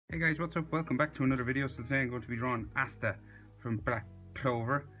Hey guys, what's up? Welcome back to another video. So today I'm going to be drawing Asta from Black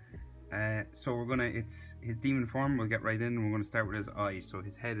Clover. It's his demon form. We'll get right in and we're going to start with his eyes. So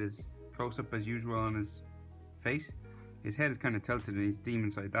his head is close up as usual on his face. His head is kind of tilted and he's demon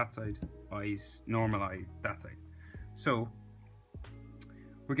side that side, eyes, normal eye that side. So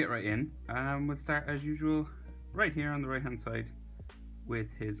we'll get right in and we'll start as usual right here on the right hand side with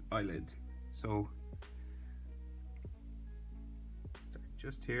his eyelid. So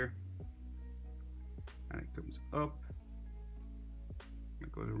just here, and it comes up, and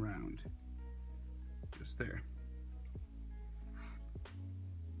it goes around, just there.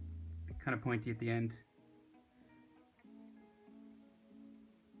 Kind of pointy at the end.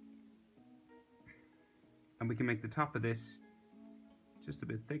 And we can make the top of this just a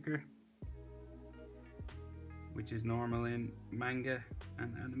bit thicker, which is normal in manga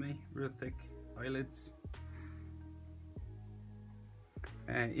and anime, real thick eyelids.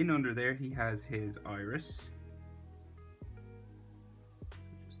 In under there he has his iris,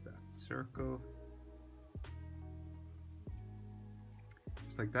 just that circle,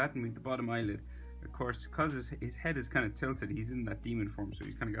 just like that, and with the bottom eyelid, of course, because his head is kind of tilted, he's in that demon form, so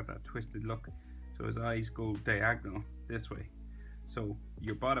he's kind of got that twisted look, so his eyes go diagonal this way, so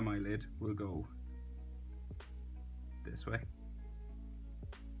your bottom eyelid will go this way,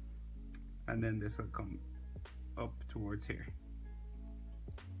 and then this will come up towards here.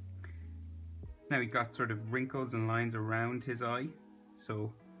 Now he's got sort of wrinkles and lines around his eye,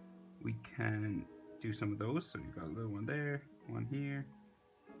 so we can do some of those. So you've got a little one there, one here,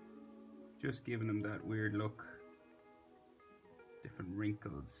 just giving him that weird look, different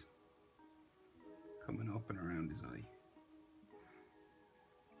wrinkles coming up and around his eye.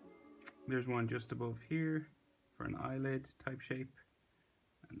 There's one just above here for an eyelid type shape,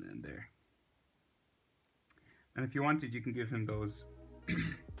 and then there. And if you wanted, you can give him those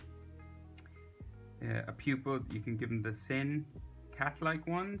a pupil. You can give him the thin cat-like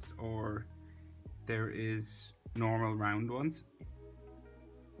ones, or there is normal round ones.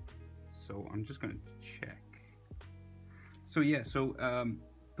 So I'm just going to check. So yeah,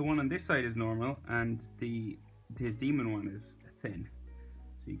 the one on this side is normal, and his demon one is thin.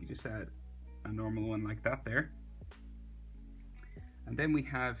 So you can just add a normal one like that there. And then we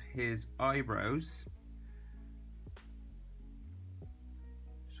have his eyebrows.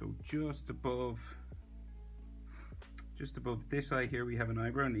 So just above this eye here we have an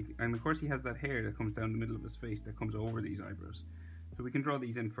eyebrow, and of course he has that hair that comes down the middle of his face that comes over these eyebrows. So we can draw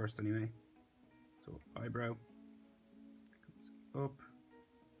these in first anyway. So eyebrow comes up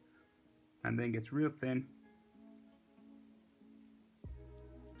and then gets real thin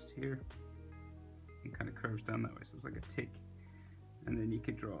just here and kind of curves down that way, so it's like a tick. And then you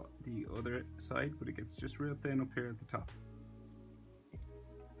could draw the other side, but it gets just real thin up here at the top.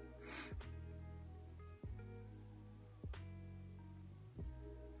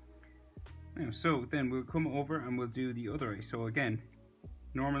 So then we'll come over and we'll do the other eye. So again,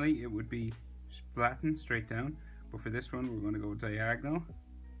 normally it would be flattened straight down, but for this one we're going to go diagonal,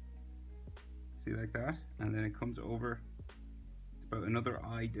 see, like that, and then it comes over. It's about another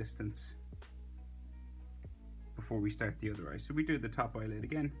eye distance before we start the other eye. So we do the top eyelid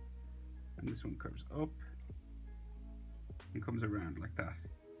again, and this one curves up and comes around like that.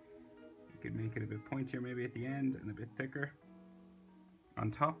 You could make it a bit pointier maybe at the end and a bit thicker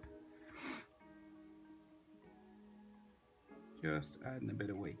on top. Just adding a bit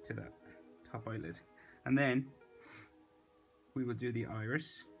of weight to that top eyelid. And then we will do the iris,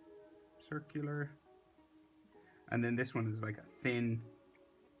 circular. And then this one is like a thin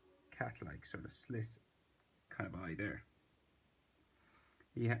cat-like sort of slit kind of eye there.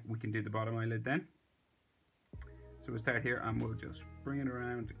 Yeah, we can do the bottom eyelid then. So we'll start here and we'll just bring it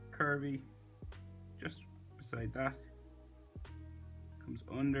around curvy, just beside that. Comes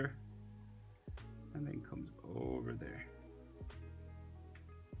under and then comes over there.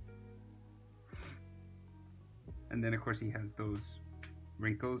 And then of course he has those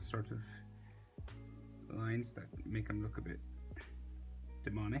wrinkles, sort of lines that make him look a bit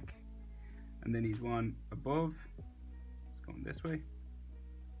demonic. And then he's one above, it's going this way.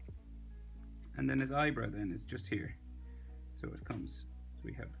 And then his eyebrow then is just here. So it comes, so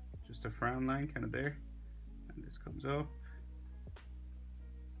we have just a frown line kind of there. And this comes up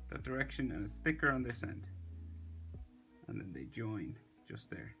that direction, and it's thicker on this end. And then they join just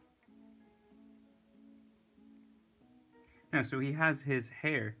there. Now, so he has his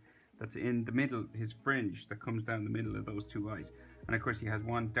hair that's in the middle, his fringe that comes down the middle of those two eyes. And of course he has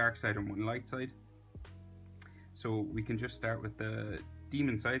one dark side and one light side. So we can just start with the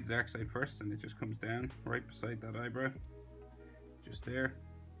demon side, the dark side first, and it just comes down right beside that eyebrow, just there.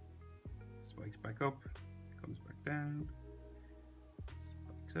 spikes back up, comes back down,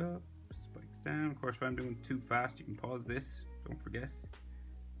 spikes up, spikes down. Of course, if I'm doing too fast, you can pause this, don't forget.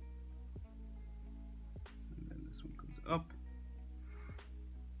 And then this one comes up.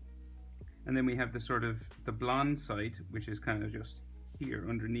 And then we have the sort of the blonde side, which is kind of just here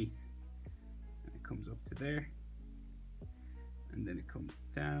underneath. And it comes up to there. And then it comes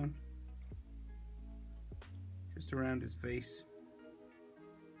down. Just around his face.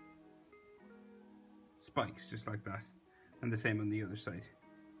 Spikes, just like that. And the same on the other side.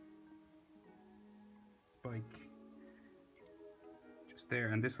 Spike. Just there.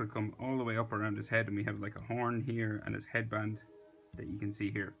 And this will come all the way up around his head. And we have like a horn here and his headband that you can see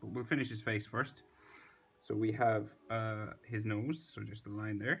here, but we'll finish his face first. So we have his nose, so just a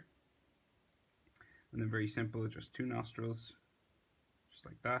line there, and then very simple, just 2 nostrils, just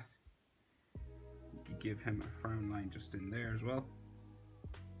like that. You could give him a frown line just in there as well,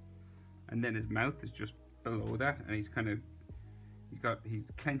 and then his mouth is just below that, and he's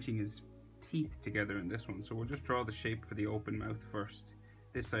clenching his teeth together in this one. So we'll just draw the shape for the open mouth first.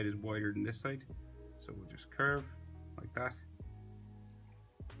 This side is wider than this side, so we'll just curve like that.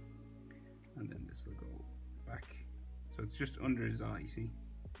 And then this will go back. So it's just under his eye, see?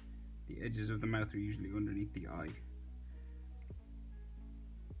 The edges of the mouth are usually underneath the eye.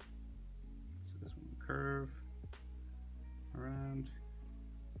 So this one will curve around.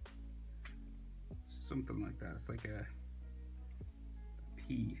 Something like that. It's like a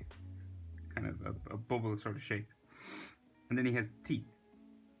pea, kind of a bubble sort of shape. And then he has teeth.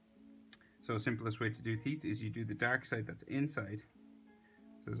 So the simplest way to do teeth is you do the dark side that's inside.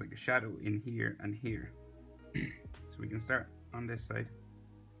 So there's like a shadow in here and here. So we can start on this side.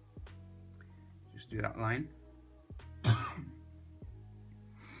 Just do that line.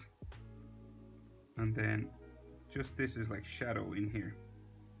 And then just this is like shadow in here.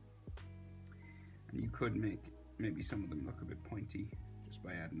 And you could make maybe some of them look a bit pointy just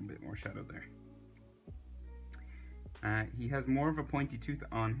by adding a bit more shadow there. He has more of a pointy tooth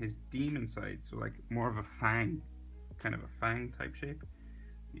on his demon side, so like more of a fang, kind of a fang type shape.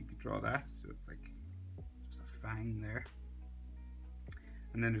 You could draw that, so it's like just a fang there.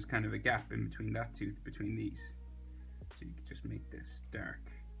 And then there's kind of a gap in between that tooth, between these. So you could just make this dark,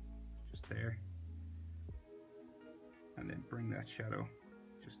 just there. And then bring that shadow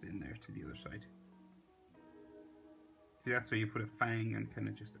just in there to the other side. See, that's where you put a fang and kind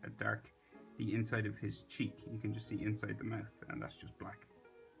of just a dark, the inside of his cheek. You can just see inside the mouth, and that's just black.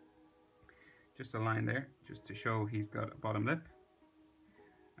 Just a line there, just to show he's got a bottom lip.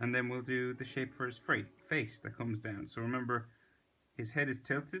 And then we'll do the shape for his face that comes down. So remember, his head is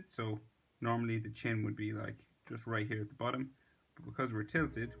tilted, so normally the chin would be like just right here at the bottom. But because we're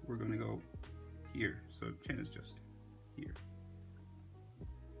tilted, we're going to go here. So chin is just here.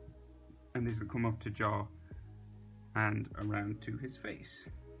 And this will come up to jaw and around to his face.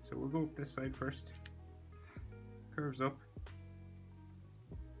 So we'll go up this side first. Curves up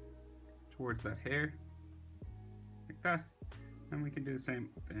towards that hair, like that. And we can do the same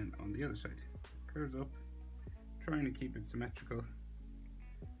then on the other side. Curves up, trying to keep it symmetrical,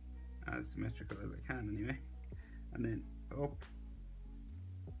 as symmetrical as I can anyway. And then up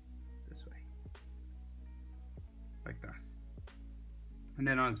this way, like that. And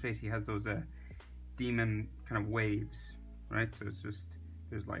then on his face he has those demon kind of waves, right? So it's just,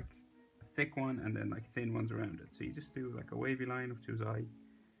 there's like a thick one and then like thin ones around it. So you just do like a wavy line up to his eye,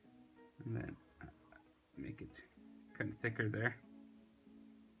 and then make it kind of thicker there.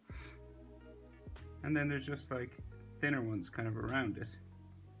 And then there's just like thinner ones kind of around it.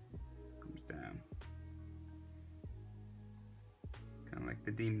 Comes down. Kind of like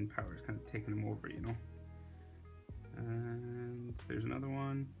the demon power is kind of taking him over, you know. And there's another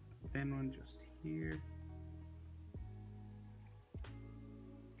one, thin one just here.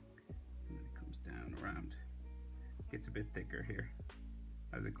 And then it comes down around. Gets a bit thicker here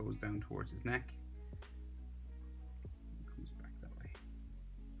as it goes down towards his neck.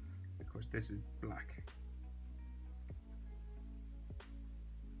 Of course, this is black.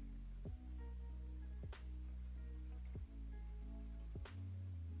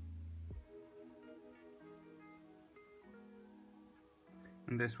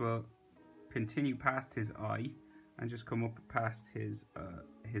 And this will continue past his eye and just come up past his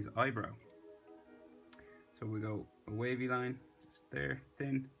eyebrow. So we go a wavy line, just there,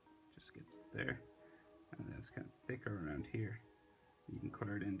 thin, just gets there, and then it's kind of thicker around here. You can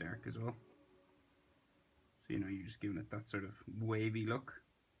color it in dark as well. So, you know, you're just giving it that sort of wavy look.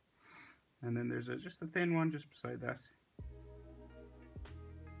 And then there's just a thin one just beside that.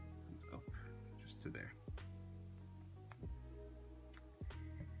 Comes up just to there.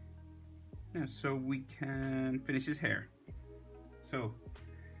 Now, so we can finish his hair. So,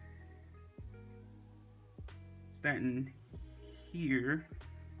 starting here,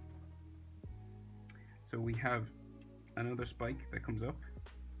 so we have another spike that comes up,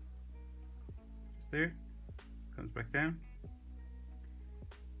 just there, comes back down,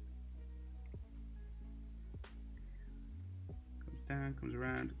 comes down, comes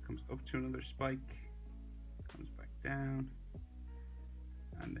around, comes up to another spike, comes back down,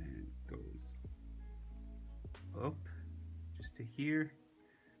 and then goes up just to here,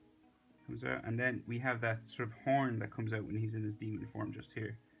 comes out, and then we have that sort of horn that comes out when he's in his demon form just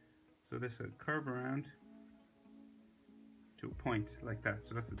here. So this will curve around to a point like that.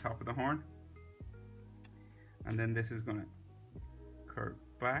 So that's the top of the horn, and then this is going to curve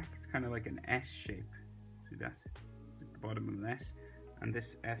back. It's kind of like an S shape. See that? It's at the bottom of an S, and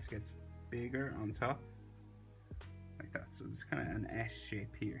this S gets bigger on top like that. So it's kind of an S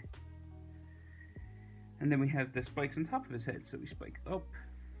shape here. And then we have the spikes on top of his head. So we spike up,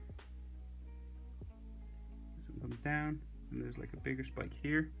 this one comes down, and there's like a bigger spike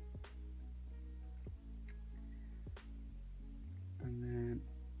here. And then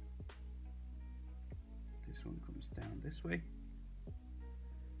this one comes down this way,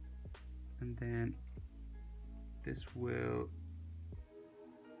 and then this will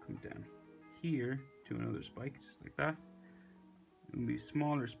come down here to another spike, just like that. It will be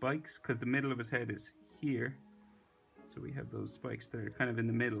smaller spikes because the middle of his head is here, so we have those spikes that are kind of in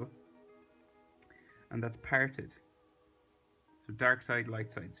the middle, and that's parted. So dark side,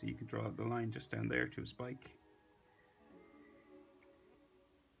 light side. So you can draw the line just down there to a spike.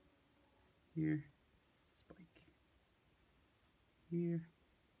 Here, spike, here,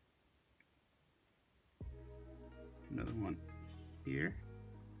 another one here,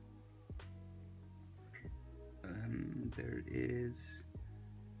 there is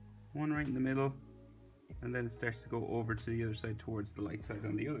one right in the middle, and then it starts to go over to the other side towards the light side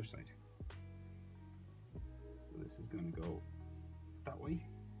on the other side. So this is going to go that way,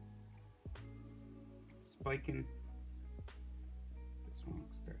 spiking. This one will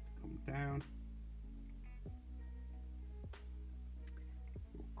start to come down,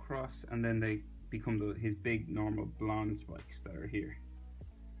 go across, and then they become his big normal blonde spikes that are here.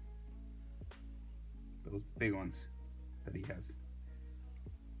 Those big ones that he has.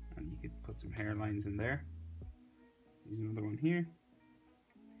 And you could put some hairlines in there. There's another one here.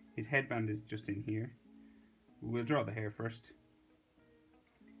 His headband is just in here. We'll draw the hair first.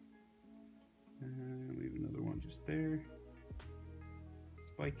 We have another one just there.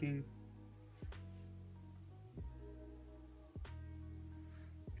 Spiking.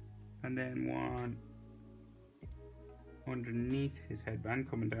 And then one underneath his headband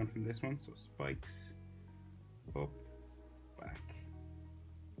coming down from this one. So spikes up, back,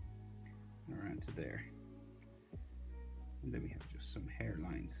 and around to there. And then we have just some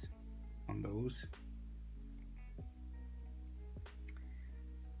hairlines on those.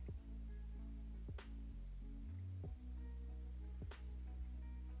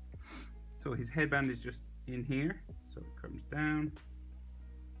 So his headband is just in here, so it comes down.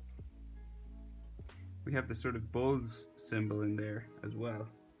 We have the sort of bull's symbol in there as well,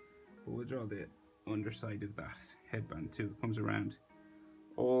 but we'll draw the underside of that headband too. It comes around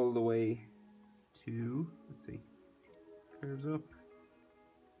all the way to, let's see, curves up,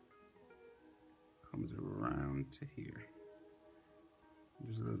 comes around to here.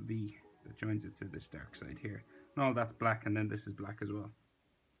 There's a little V that joins it to this dark side here. And all that's black, and then this is black as well.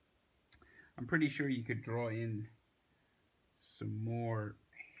 I'm pretty sure you could draw in some more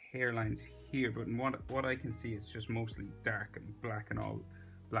hairlines here, but in what I can see, it's just mostly dark and black and all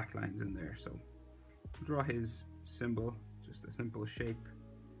black lines in there. So draw his symbol, just a simple shape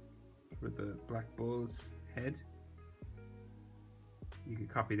for the black bull's head. You could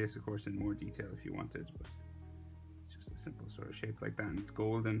copy this, of course, in more detail if you wanted, but it's just a simple sort of shape like that, and it's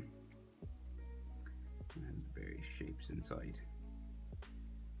golden and has various shapes inside.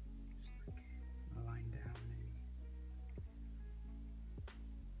 Just like a line down, maybe.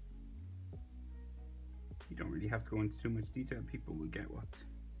 You don't really have to go into too much detail. People will get what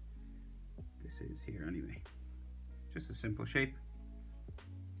this is here anyway. Just a simple shape.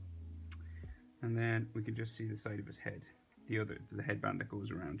 And then we can just see the side of his head, the headband that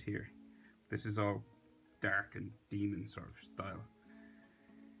goes around here. This is all dark and demon sort of style.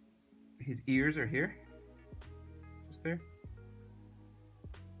 His ears are here, just there.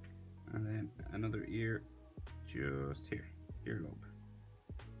 And then another ear just here, earlobe.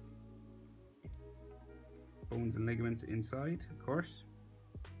 Bones and ligaments inside, of course.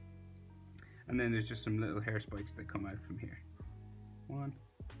 And then there's just some little hair spikes that come out from here. 1,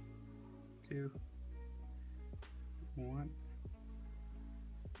 2, 1,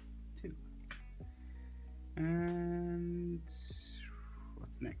 2. And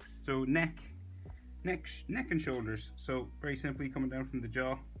what's next? So neck and shoulders. So very simply coming down from the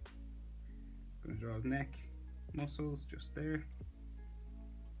jaw. Going to draw his neck muscles just there.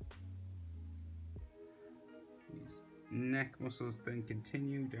 These neck muscles then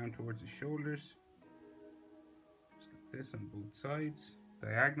continue down towards his shoulders. Just like this on both sides.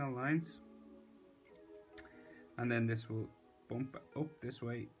 Diagonal lines. And then this will bump up this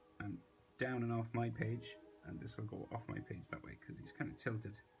way and down and off my page. And this will go off my page that way because he's kind of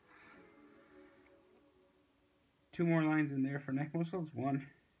tilted. 2 more lines in there for neck muscles. 1,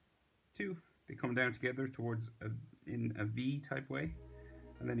 2. They come down together towards in a V type way.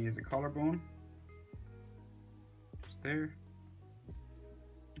 And then he has a collarbone. Just there.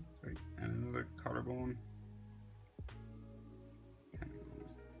 Sorry. And another collarbone. Kind of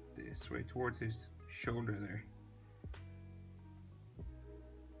goes this way towards his shoulder there.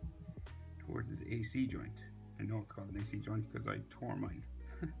 Towards his AC joint. I know it's called an AC joint because I tore mine.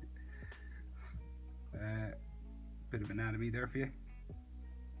 Bit of anatomy there for you.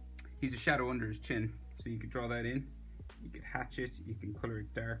 He's a shadow under his chin, so you could draw that in. You could hatch it, you can color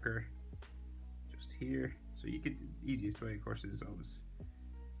it darker just here. So you could, easiest way of course is always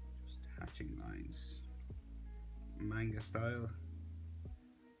just hatching lines. Manga style.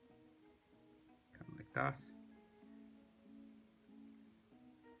 Kind of like that.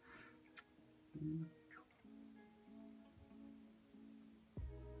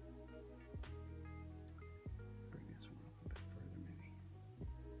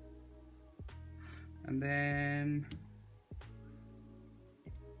 And then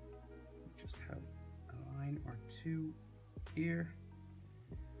we just have a line or 2 here.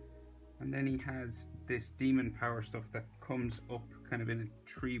 And then he has this demon power stuff that comes up kind of in a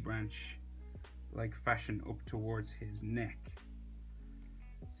tree branch like fashion up towards his neck.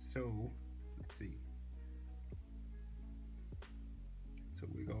 So let's see. So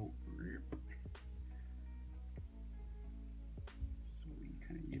we go. So we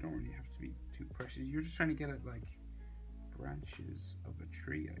kind of, you don't really have to be too precious. You're just trying to get it like branches of a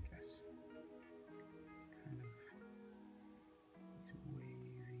tree, I guess. Kind of these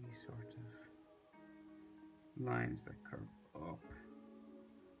wavy sort of lines that curve up.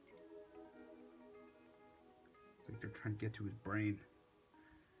 It's like they're trying to get to his brain.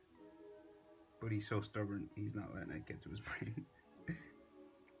 But he's so stubborn, he's not letting it get to his brain.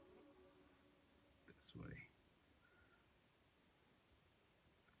 This way.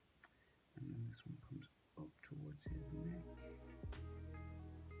 And then this one comes up towards his neck.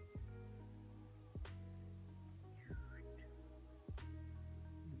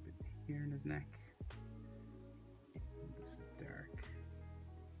 A bit here in his neck. And this is dark.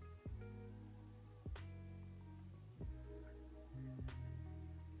 And this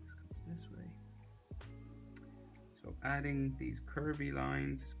comes this way. So adding these curvy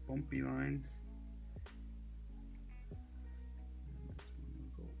lines, bumpy lines. And this one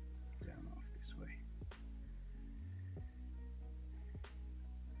will go down off this way.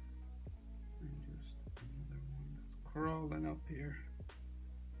 And just another one that's crawling up here.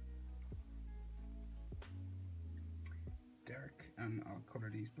 Dark, and I'll color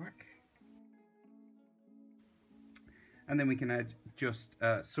these black. And then we can add just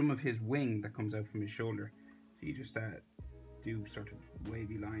some of his wing that comes out from his shoulder. So you just do sort of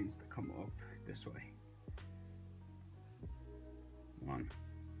wavy lines that come up this way. 1,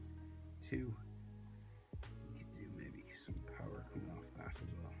 2. You could do maybe some power coming off that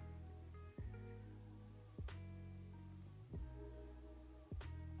as well.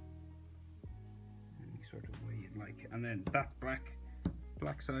 Any sort of way you'd like. And then that's black.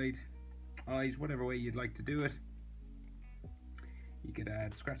 Black side, eyes, whatever way you'd like to do it. You could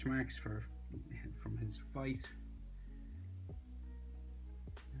add scratch marks from his fight.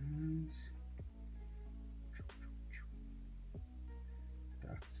 And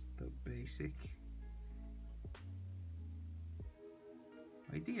that's the basic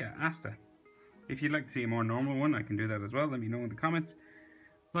idea. Asta. If you'd like to see a more normal one, I can do that as well. Let me know in the comments.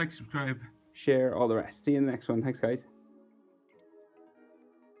 Like, subscribe, share, all the rest. See you in the next one. Thanks, guys.